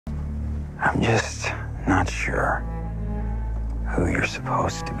I'm just not sure who you're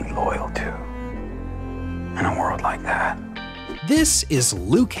supposed to be loyal to in a world like that. This is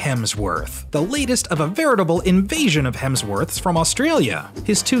Luke Hemsworth, the latest of a veritable invasion of Hemsworths from Australia.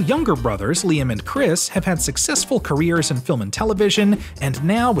 His two younger brothers, Liam and Chris, have had successful careers in film and television, and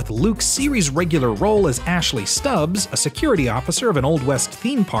now with Luke's series regular role as Ashley Stubbs, a security officer of an Old West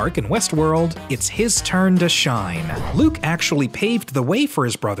theme park in Westworld, it's his turn to shine. Luke actually paved the way for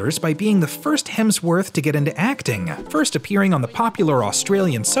his brothers by being the first Hemsworth to get into acting, first appearing on the popular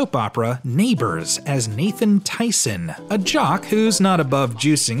Australian soap opera Neighbours as Nathan Tyson, a jock who's not above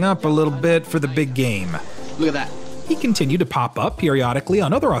juicing up a little bit for the big game. Look at that. He continued to pop up periodically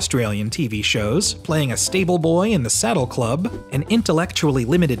on other Australian TV shows, playing a stable boy in The Saddle Club, an intellectually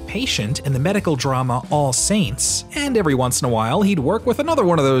limited patient in the medical drama All Saints, and every once in a while he'd work with another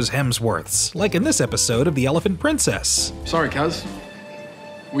one of those Hemsworths, like in this episode of The Elephant Princess. Sorry, cuz.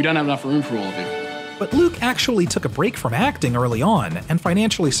 We don't have enough room for all of you. But Luke actually took a break from acting early on and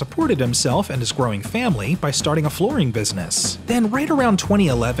financially supported himself and his growing family by starting a flooring business. Then right around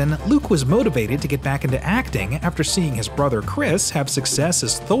 2011, Luke was motivated to get back into acting after seeing his brother Chris have success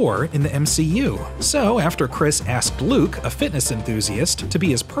as Thor in the MCU. So after Chris asked Luke, a fitness enthusiast, to be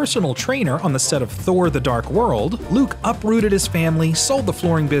his personal trainer on the set of Thor: The Dark World, Luke uprooted his family, sold the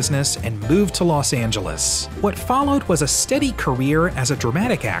flooring business, and moved to Los Angeles. What followed was a steady career as a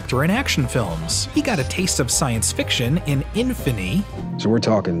dramatic actor in action films. He got a taste of science fiction in Infamy. So we're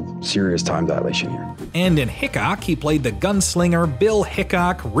talking serious time dilation here. And in Hickok, he played the gunslinger Bill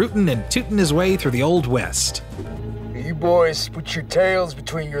Hickok, rootin' and tootin' his way through the Old West. You boys, put your tails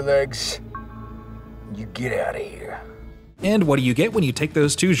between your legs. You get out of here. And what do you get when you take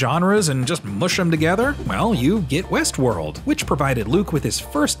those two genres and just mush them together? Well, you get Westworld, which provided Luke with his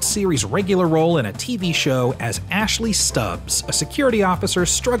first series regular role in a TV show as Ashley Stubbs, a security officer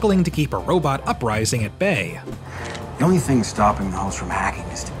struggling to keep a robot uprising at bay. The only thing stopping the host from hacking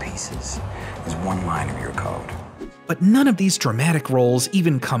this to pieces is one line of your code. But none of these dramatic roles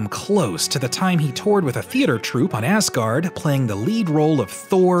even come close to the time he toured with a theater troupe on Asgard, playing the lead role of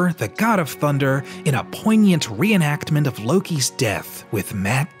Thor, the God of Thunder, in a poignant reenactment of Loki's death with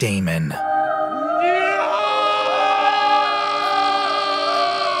Matt Damon.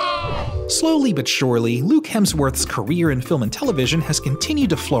 Slowly but surely, Luke Hemsworth's career in film and television has continued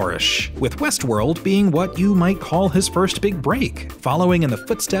to flourish, with Westworld being what you might call his first big break, following in the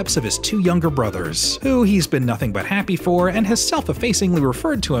footsteps of his two younger brothers, who he's been nothing but happy for and has self-effacingly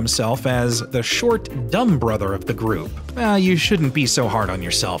referred to himself as the short, dumb brother of the group. You shouldn't be so hard on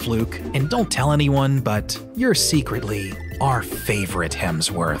yourself, Luke, and don't tell anyone, but you're secretly our favorite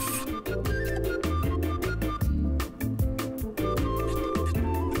Hemsworth.